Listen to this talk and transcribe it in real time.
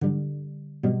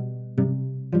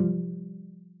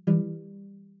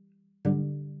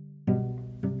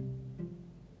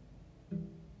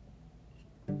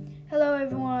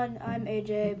I'm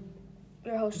AJ,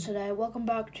 your host today. Welcome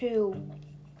back to...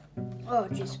 Oh,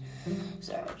 jeez.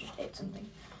 Sorry, I just ate something.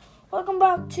 Welcome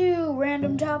back to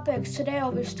Random Topics. Today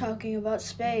I'll be talking about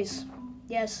space.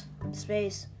 Yes,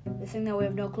 space. The thing that we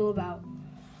have no clue about.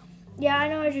 Yeah, I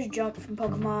know I just jumped from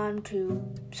Pokemon to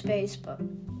space, but...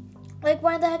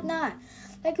 why the heck not?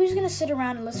 Who's gonna sit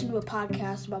around and listen to a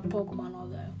podcast about Pokemon all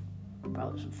day?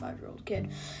 Probably some 5-year-old kid.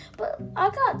 But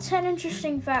I got 10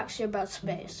 interesting facts here about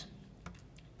space.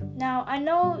 Now, I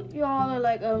know y'all are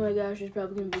like, oh my gosh, there's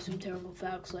probably going to be some terrible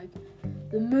facts like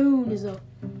the moon is a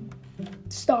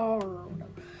star or whatever.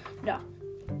 No.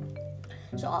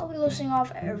 So I'll be listing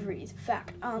off every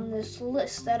fact on this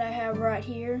list that I have right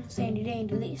here, Sandy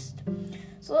Dandy list.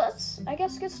 So let's,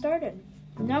 get started.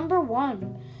 Number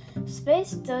 1,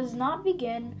 space does not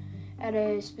begin at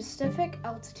a specific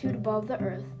altitude above the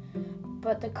Earth,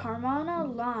 but the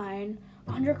Kármán line,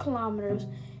 100 kilometers,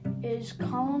 is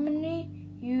commonly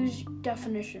used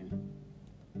definition.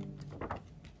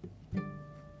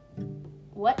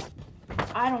 What?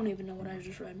 I don't even know what I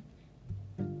just read.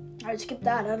 Alright, skip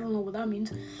that. I don't know what that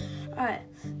means. Alright,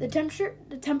 the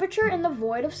temperature in the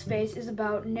void of space is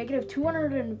about negative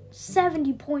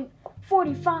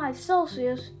 270.45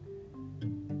 Celsius.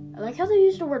 I like how they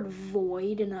use the word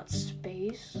void and not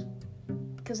space.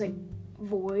 Because,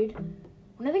 void.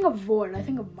 When I think of void, I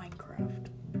think of Minecraft.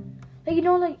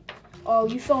 Oh,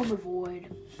 you fell in the void.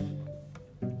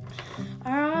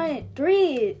 Alright,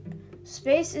 3.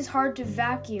 Space is hard to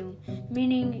vacuum,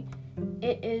 meaning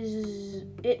it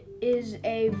is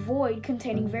a void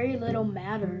containing very little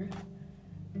matter.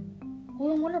 Well,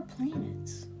 then what are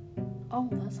planets? Oh,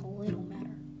 that's a little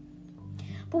matter.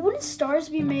 But wouldn't stars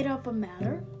be made up of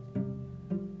matter?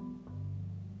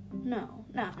 No.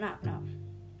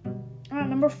 Alright,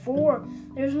 number 4.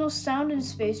 There's no sound in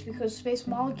space because space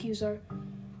molecules are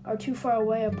too far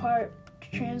away apart to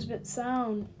transmit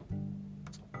sound.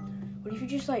 What if you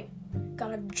just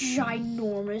got a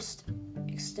ginormous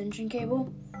extension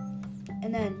cable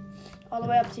and then all the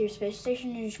way up to your space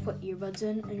station you just put earbuds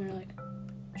in and you're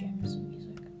jamming some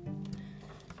music?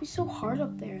 It'd be so hard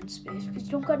up there in space because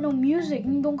you don't got no music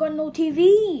and you don't got no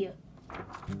TV.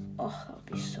 Oh, that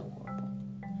would be so horrible.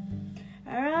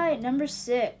 Alright, number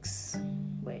 6.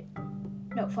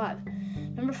 5.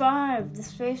 Number 5, the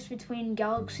space between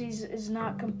galaxies is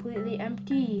not completely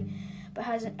empty, but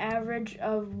has an average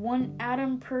of 1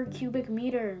 atom per cubic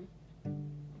meter.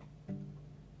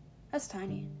 That's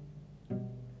tiny.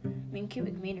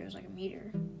 Cubic meter is like a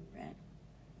meter, right?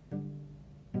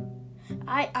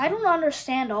 I don't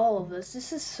understand all of this.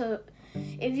 This is so...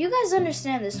 If you guys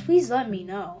understand this, please let me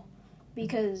know.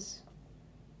 Because,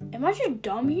 am I just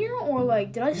dumb here, or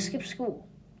did I skip school?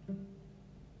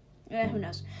 Who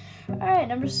knows? Alright,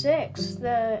 number 6.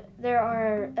 There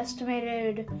are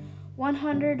estimated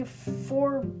 100 to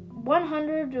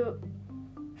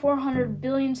 400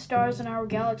 billion stars in our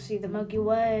galaxy, the Milky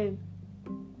Way.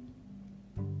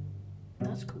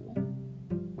 That's cool.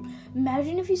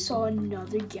 Imagine if you saw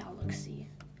another galaxy.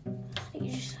 You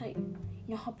just you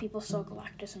know how people saw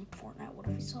Galactus in Fortnite? What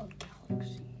if we saw a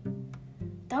galaxy?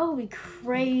 That would be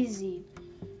crazy.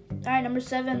 Alright, number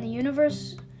 7. The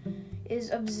universe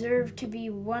is observed to be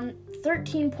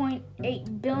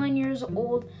 13.8 billion years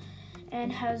old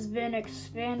and has been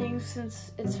expanding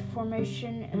since its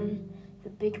formation in the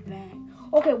Big Bang.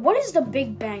 Okay, what is the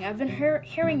Big Bang? I've been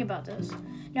hearing about this.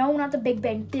 No, not the Big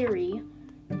Bang Theory.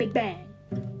 Big Bang.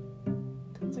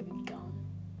 Sounds like a gun.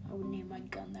 I would name my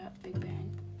gun that, Big Bang.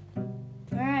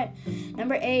 Alright,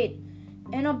 number 8.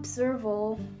 In the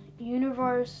observable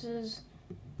universe,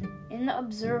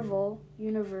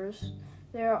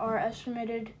 there are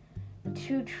estimated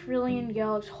 2 trillion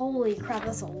galaxies. Holy crap,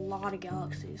 that's a lot of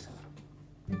galaxies.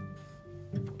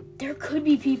 There could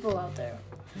be people out there.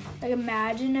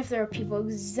 Imagine if there are people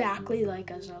exactly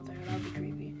like us out there. That would be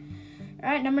creepy.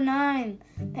 Alright, number 9.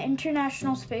 The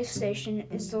International Space Station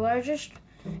is the largest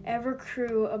ever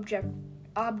crew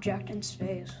object in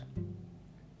space.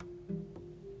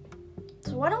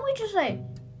 So why don't we just,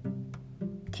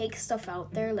 take stuff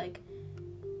out there,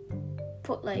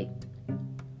 put, I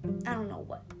don't know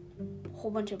what, a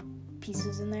whole bunch of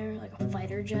pieces in there, like a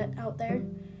fighter jet out there,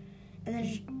 and then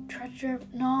just try to drive.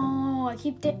 No, I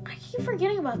keep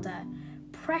forgetting about that.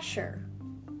 Pressure.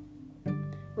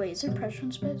 Wait, is there pressure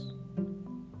in space?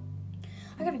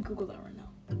 I gotta Google that right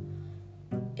now.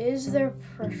 Is there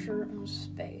pressure in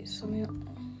space?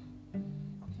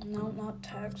 No, not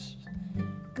text.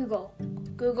 Google,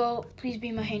 please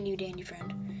be my handy dandy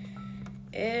friend.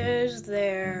 Is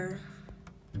there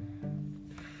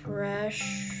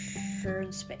pressure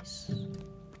in space?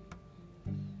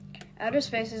 Outer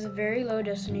space is a very low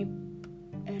density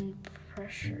and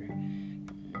pressure.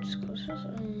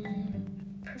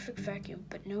 Perfect vacuum,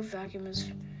 but no vacuum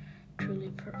is truly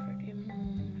perfect.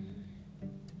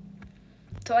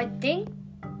 So I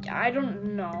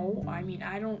don't know.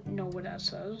 I don't know what that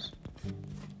says.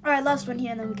 Alright, last one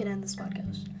here, and then we can end this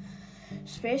podcast.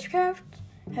 Spacecraft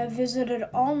have visited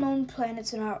all known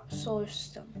planets in our solar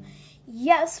system.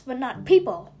 Yes, but not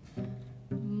people.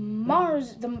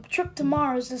 Mars, the trip to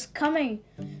Mars is coming.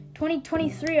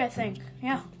 2023, I think.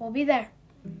 Yeah, we'll be there.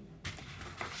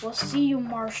 We'll see you,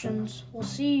 Martians. We'll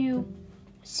see you.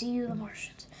 See you, the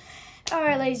Martians.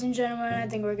 Alright, ladies and gentlemen, I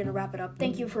think we're going to wrap it up.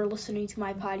 Thank you for listening to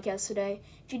my podcast today.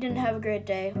 If you didn't have a great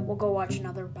day, we'll go watch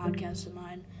another podcast of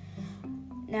mine.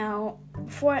 Now,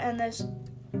 before I end this...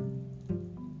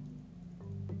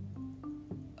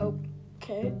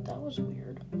 Okay, that was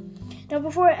weird. Now,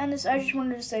 before I end this, I just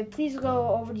wanted to say, please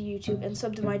go over to YouTube and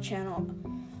sub to my channel.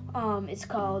 It's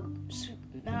called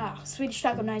Swedish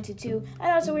Taco 922. I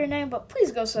know it's a weird name, but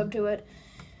please go sub to it.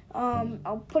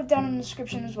 I'll put it down in the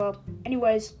description as well.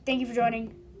 Anyways, thank you for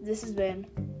joining. This has been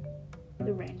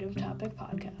the Random Topic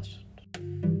Podcast.